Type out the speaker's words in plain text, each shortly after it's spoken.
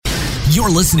You're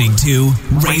listening to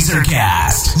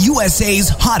Razorcast,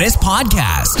 USA's hottest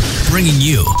podcast, bringing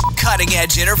you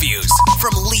cutting-edge interviews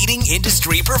from leading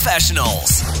industry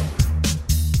professionals.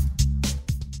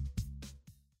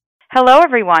 Hello,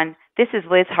 everyone. This is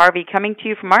Liz Harvey coming to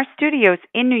you from our studios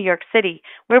in New York City,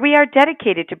 where we are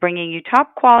dedicated to bringing you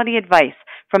top-quality advice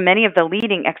from many of the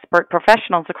leading expert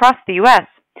professionals across the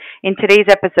U.S. In today's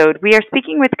episode, we are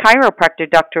speaking with chiropractor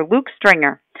Dr. Luke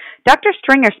Stringer. Dr.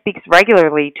 Stringer speaks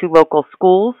regularly to local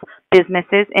schools,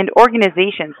 businesses, and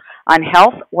organizations on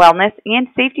health, wellness, and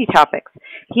safety topics.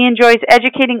 He enjoys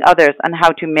educating others on how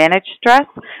to manage stress,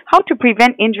 how to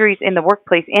prevent injuries in the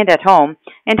workplace and at home,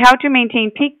 and how to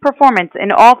maintain peak performance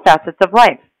in all facets of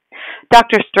life.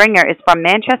 Dr. Stringer is from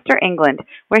Manchester, England,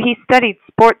 where he studied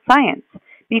sports science.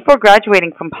 Before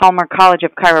graduating from Palmer College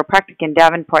of Chiropractic in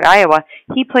Davenport, Iowa,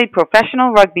 he played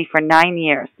professional rugby for 9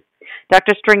 years.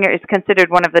 Dr. Stringer is considered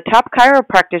one of the top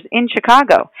chiropractors in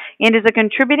Chicago and is a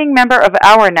contributing member of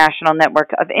our national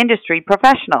network of industry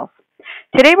professionals.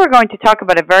 Today we're going to talk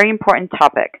about a very important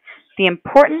topic, the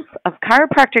importance of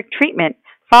chiropractic treatment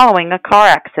following a car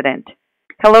accident.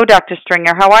 Hello, Dr.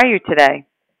 Stringer. How are you today?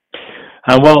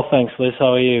 I'm well, thanks, Liz.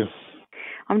 How are you?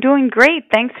 I'm doing great.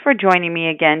 Thanks for joining me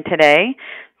again today.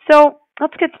 So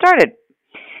let's get started.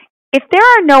 If there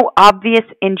are no obvious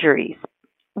injuries,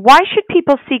 why should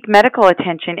people seek medical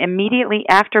attention immediately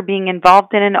after being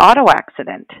involved in an auto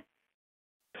accident?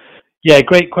 Yeah,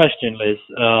 great question, Liz.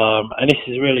 And this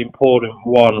is a really important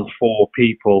one for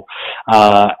people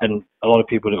and a lot of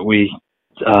people that we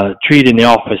treat in the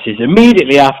office is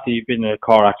immediately after you've been in a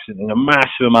car accident, a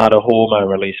massive amount of hormone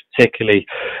release, particularly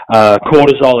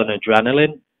cortisol and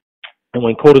adrenaline. And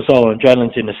when cortisol and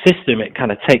adrenaline's in the system, it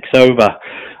kind of takes over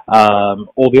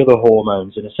all the other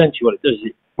hormones. And essentially what it does is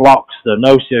it blocks the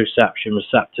nociception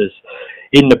receptors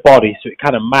in the body, so it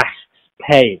kind of masks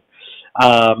pain.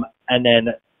 And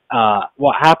then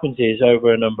what happens is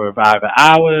over a number of either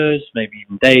hours, maybe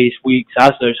even days, weeks,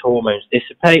 as those hormones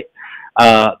dissipate,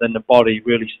 then the body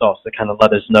really starts to kind of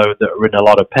let us know that we're in a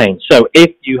lot of pain. So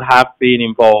if you have been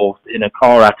involved in a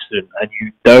car accident and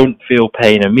you don't feel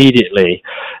pain immediately,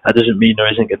 that doesn't mean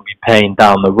there isn't going to be pain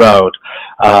down the road.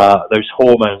 Those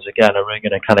hormones, again, are really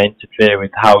going to kind of interfere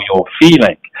with how you're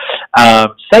feeling.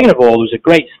 Second of all, there was a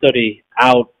great study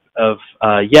out of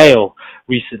Yale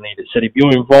recently that said if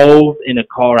you're involved in a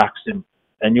car accident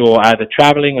and you're either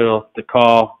traveling or the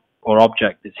car or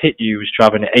object that's hit you is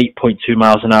traveling at 8.2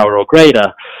 miles an hour or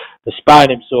greater, the spine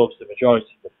absorbs the majority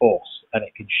of the force and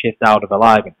it can shift out of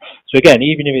alignment. So again,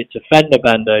 even if it's a fender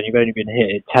bender and you've only been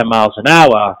hit at 10 miles an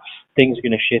hour, things are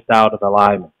going to shift out of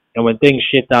alignment. And when things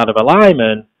shift out of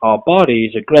alignment, our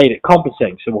bodies are great at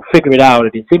compensating. So we'll figure it out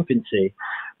at its infancy.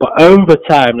 But over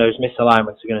time, those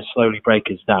misalignments are going to slowly break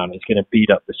us down. It's going to beat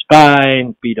up the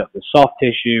spine, beat up the soft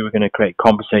tissue. We're going to create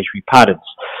compensatory patterns.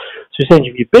 So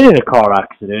essentially, if you've been in a car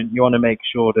accident, you want to make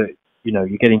sure that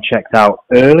you're getting checked out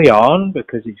early on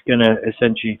because it's going to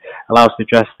essentially allow us to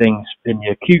address things in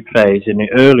the acute phase, in the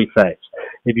early phase.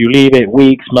 If you leave it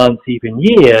weeks, months, even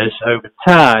years, over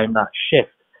time, that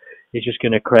shift is just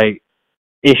going to create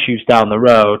issues down the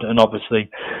road. And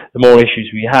obviously, the more issues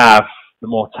we have, the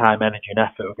more time, energy, and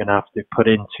effort we're going to have to put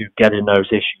into getting those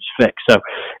issues fixed. So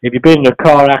if you've been in a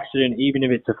car accident, even if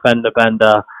it's a fender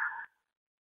bender,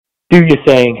 do your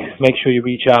thing. Make sure you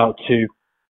reach out to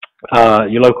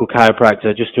your local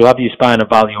chiropractor just to have your spine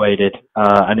evaluated,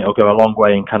 and it'll go a long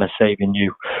way in kind of saving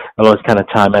you a lot of kind of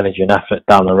time, energy, and effort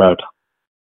down the road.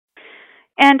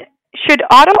 And should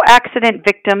auto accident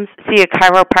victims see a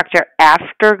chiropractor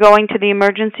after going to the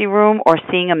emergency room or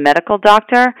seeing a medical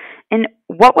doctor? And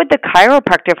what would the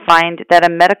chiropractor find that a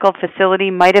medical facility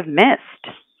might have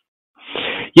missed?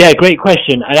 Yeah, great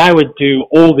question. And I would do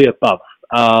all the above.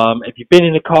 If you've been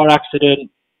in a car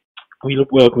accident, we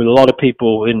work with a lot of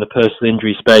people in the personal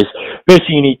injury space. First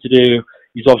thing you need to do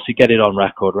is obviously get it on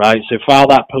record, right? So file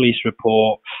that police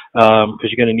report because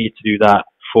you're going to need to do that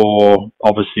for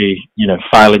obviously,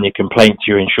 filing your complaint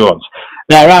to your insurance.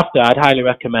 Thereafter, I'd highly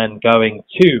recommend going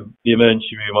to the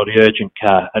emergency room or the urgent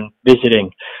care and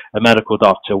visiting a medical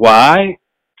doctor. Why?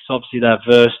 Because obviously they're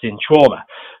versed in trauma,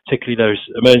 particularly those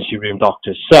emergency room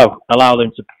doctors. So allow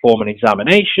them to perform an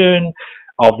examination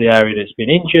of the area that's been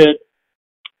injured,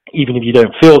 even if you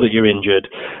don't feel that you're injured,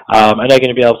 and they're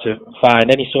going to be able to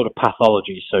find any sort of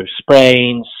pathology, so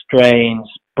sprains, strains,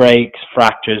 breaks,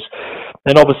 fractures,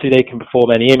 then obviously they can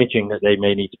perform any imaging that they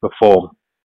may need to perform.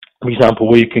 For example,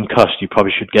 were you concussed? You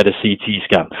probably should get a CT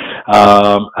scan.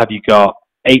 Have you got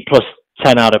 8 plus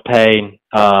 10 out of pain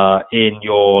in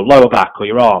your lower back or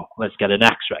your arm? Let's get an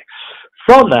X-ray.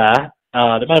 From there,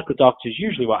 the medical doctors,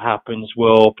 usually what happens,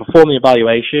 will perform the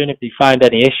evaluation. If they find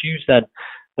any issues, then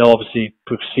they'll obviously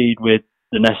proceed with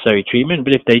the necessary treatment.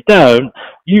 But if they don't,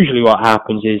 usually what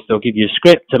happens is they'll give you a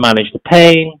script to manage the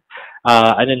pain,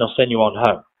 and then they'll send you on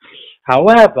home.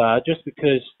 However, just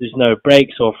because there's no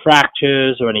breaks or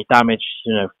fractures or any damage,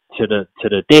 to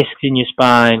the discs in your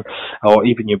spine or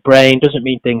even your brain, doesn't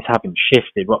mean things haven't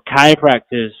shifted. What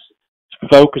chiropractors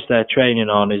focus their training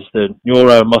on is the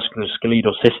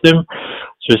neuromusculoskeletal system,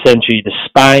 so essentially the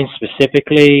spine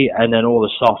specifically, and then all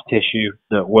the soft tissue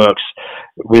that works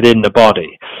within the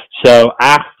body. So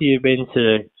after you've been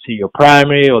to see your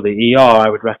primary or the ER, I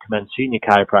would recommend seeing your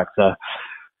chiropractor,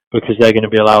 because they're going to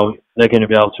be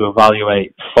able to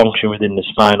evaluate function within the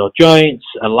spinal joints,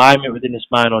 alignment within the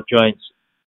spinal joints,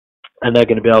 and they're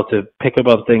going to be able to pick up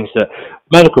on things that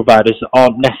medical providers that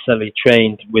aren't necessarily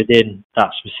trained within that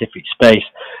specific space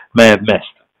may have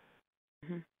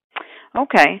missed.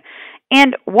 Okay.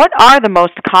 And what are the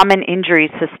most common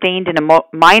injuries sustained in a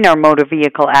minor motor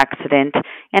vehicle accident,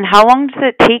 and how long does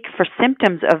it take for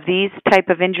symptoms of these type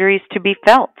of injuries to be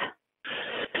felt?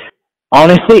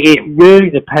 Honestly, it really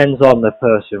depends on the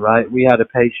person, right? We had a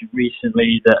patient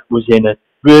recently that was in a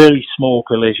really small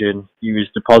collision. He was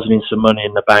depositing some money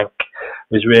in the bank,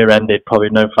 was rear-ended, probably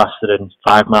no faster than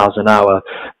 5 miles an hour.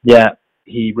 Yet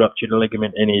he ruptured a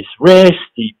ligament in his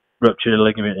wrist, he ruptured a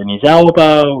ligament in his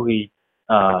elbow, he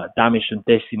damaged some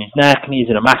discs in his neck, and he's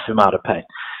in a massive amount of pain.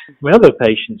 We have other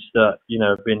patients that,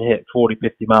 have been hit 40,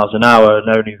 50 miles an hour and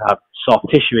only have soft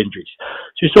tissue injuries.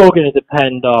 So it's all going to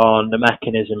depend on the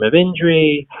mechanism of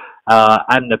injury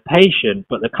and the patient.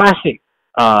 But the classic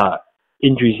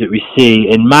injuries that we see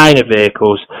in minor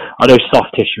vehicles are those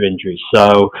soft tissue injuries.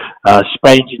 So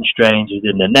sprains and strains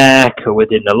within the neck or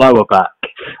within the lower back.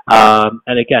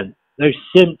 And again, those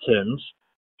symptoms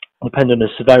depend on the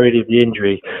severity of the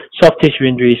injury. Soft tissue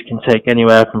injuries can take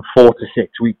anywhere from 4 to 6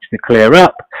 weeks to clear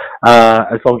up,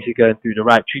 as long as you're going through the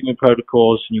right treatment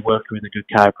protocols and you're working with a good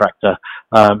chiropractor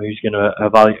who's going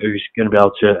to be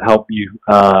able to help you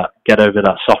get over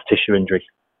that soft tissue injury.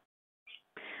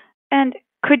 And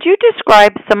could you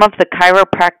describe some of the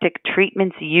chiropractic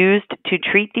treatments used to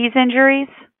treat these injuries?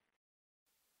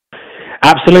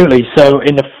 Absolutely. So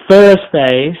in the first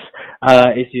phase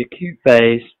is the acute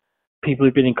phase. People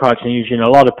who've been in car accidents are usually in a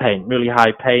lot of pain, really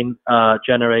high pain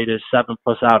generators, 7+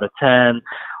 out of 10.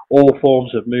 All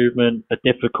forms of movement are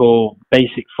difficult.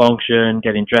 Basic function,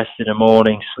 getting dressed in the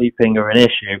morning, sleeping are an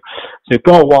issue. So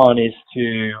goal one is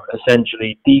to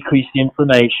essentially decrease the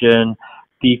inflammation,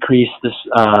 decrease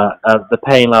the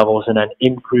pain levels, and then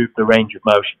improve the range of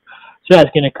motion. So that's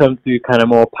going to come through kind of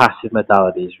more passive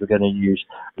modalities. We're going to use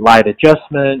light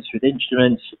adjustments with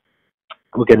instruments.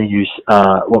 We're going to use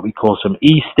what we call some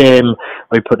E-stim, where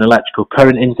we put an electrical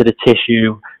current into the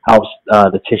tissue, helps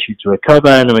the tissue to recover,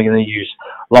 and then we're going to use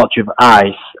lots of ice.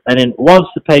 And then once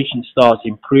the patient starts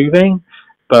improving,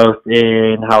 both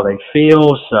in how they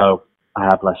feel, so I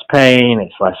have less pain,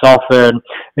 it's less often,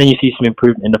 then you see some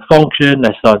improvement in the function,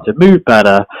 they're starting to move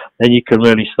better, then you can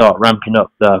really start ramping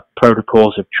up the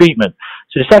protocols of treatment.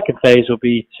 So the second phase will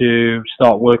be to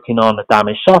start working on the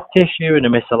damaged soft tissue and the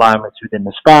misalignments within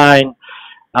the spine,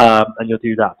 and you'll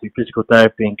do that through physical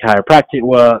therapy and chiropractic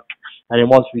work. And then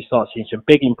once we start seeing some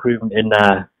big improvement in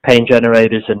their pain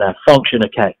generators and their function,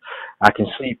 okay, I can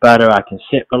sleep better, I can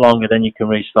sit for longer, then you can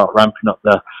really start ramping up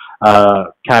the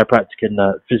chiropractic and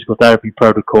the physical therapy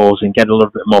protocols and get a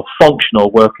little bit more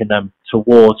functional, working them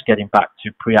towards getting back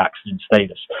to pre-accident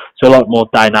status. So a lot more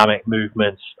dynamic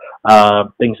movements,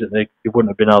 things that they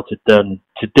wouldn't have been able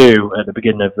to do at the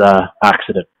beginning of the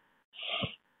accident.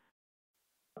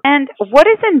 And what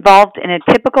is involved in a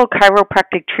typical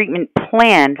chiropractic treatment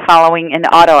plan following an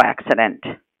auto accident?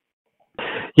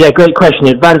 Yeah, great question.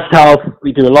 Advanced Health,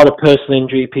 we do a lot of personal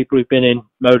injury, people who've been in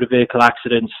motor vehicle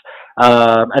accidents.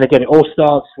 And again, it all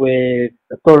starts with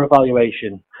a thorough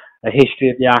evaluation, a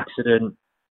history of the accident,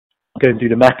 going through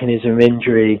the mechanism of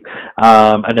injury,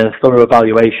 and a thorough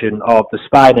evaluation of the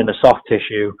spine and the soft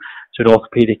tissue. So an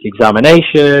orthopedic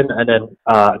examination and then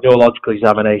neurological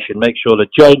examination, make sure the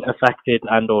joint affected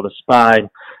and or the spine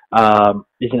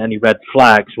isn't any red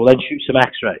flags. We'll then shoot some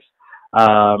x-rays.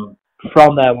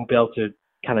 From there, we'll be able to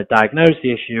kind of diagnose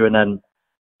the issue and then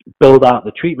build out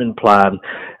the treatment plan.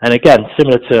 And again,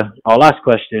 similar to our last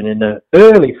question, in the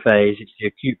early phase, it's the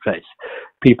acute phase.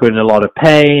 People are in a lot of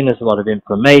pain, there's a lot of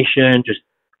inflammation, just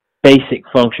basic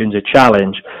functions are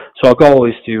challenged. So our goal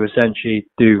is to essentially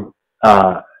do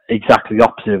exactly the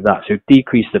opposite of that. So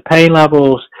decrease the pain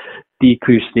levels,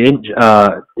 decrease the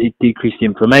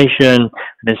inflammation, and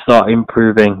then start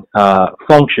improving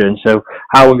function. So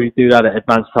how will we do that at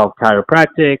Advanced Health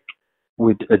Chiropractic?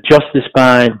 we'd adjust the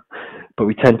spine, but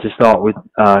we tend to start with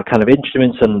kind of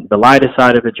instruments on the lighter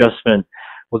side of adjustment.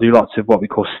 We'll do lots of what we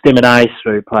call stim and ice,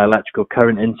 where we apply electrical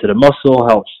current into the muscle,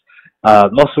 helps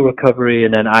muscle recovery,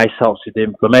 and then ice helps with the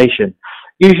inflammation.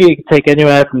 Usually it can take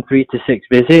anywhere from 3 to 6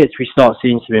 visits. We start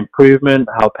seeing some improvement,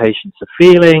 how patients are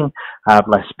feeling, have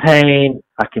less pain.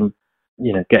 I can,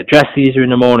 get dressed easier in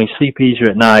the morning, sleep easier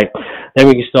at night. Then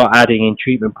we can start adding in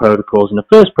treatment protocols. And the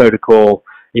first protocol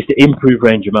is to improve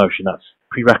range of motion. That's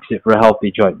prerequisite for a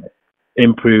healthy joint.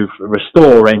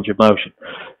 Restore range of motion.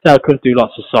 So I could do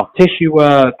lots of soft tissue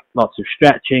work, lots of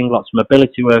stretching, lots of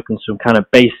mobility work, and some kind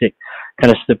of basic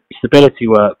kind of stability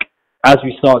work. As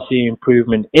we start seeing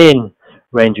improvement in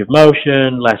range of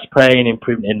motion, less pain,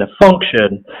 improvement in the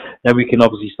function, then we can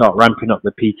obviously start ramping up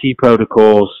the PT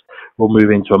protocols. We'll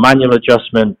move into a manual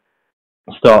adjustment,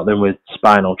 start them with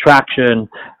spinal traction,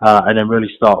 and then really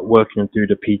start working through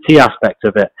the PT aspect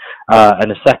of it.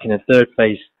 And the second and third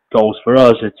phase goals for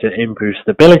us are to improve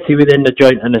stability within the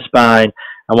joint and the spine,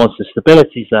 and once the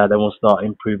stability's there, then we'll start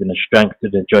improving the strength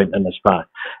of the joint and the spine,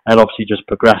 and obviously just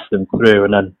progress them through,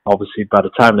 and then obviously by the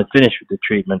time they finish with the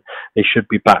treatment, they should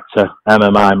be back to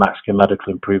MMI, maximum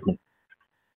medical improvement.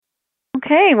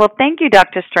 Okay, well thank you,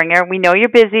 Dr. Stringer. We know you're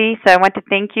busy, so I want to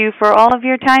thank you for all of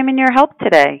your time and your help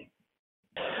today.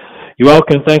 You're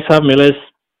welcome. Thanks for having me, Liz.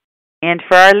 And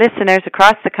for our listeners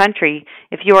across the country,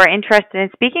 if you are interested in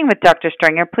speaking with Dr.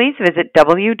 Stringer, please visit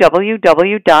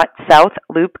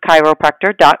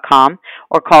www.southloopchiropractor.com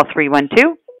or call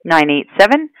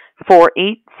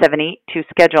 312-987-4878 to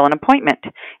schedule an appointment.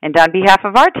 And on behalf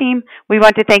of our team, we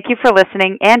want to thank you for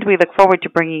listening, and we look forward to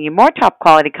bringing you more top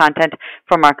quality content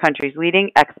from our country's leading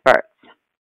experts.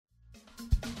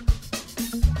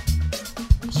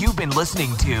 You've been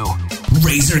listening to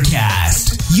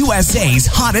RazorCast, USA's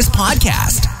hottest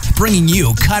podcast, bringing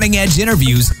you cutting-edge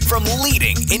interviews from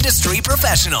leading industry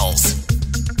professionals.